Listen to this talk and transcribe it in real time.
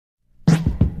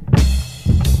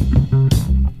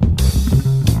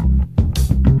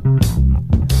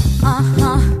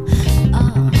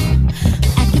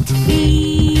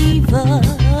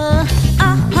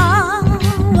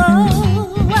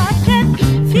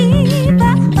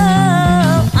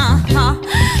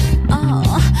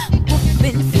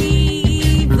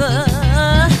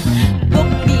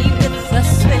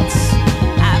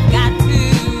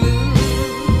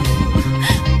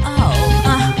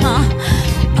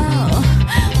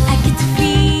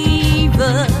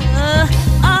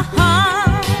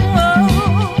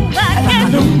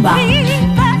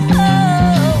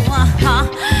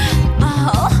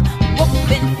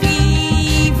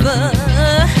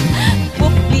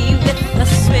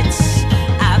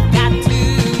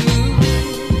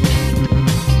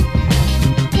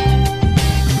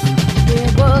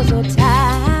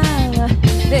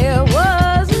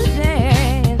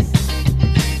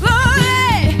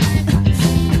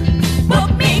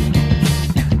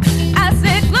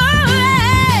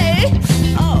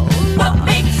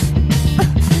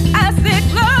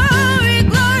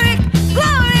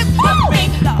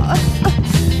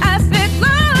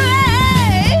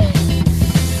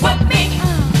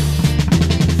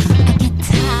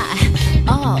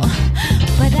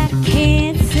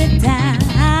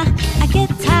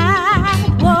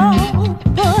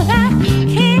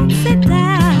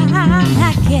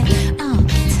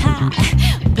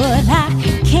but I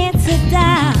can't sit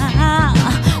down.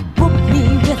 Whoop me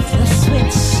with the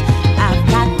switch. I've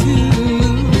got to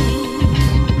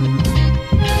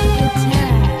get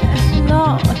tired,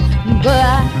 Lord, but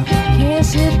I can't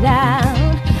sit down.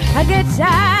 I get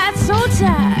tired, so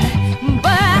tired,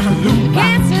 but I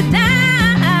can't sit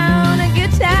down. I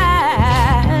get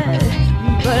tired,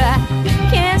 but I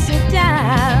can't sit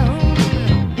down.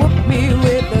 Whoop me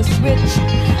with the switch.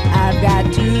 I've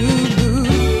got to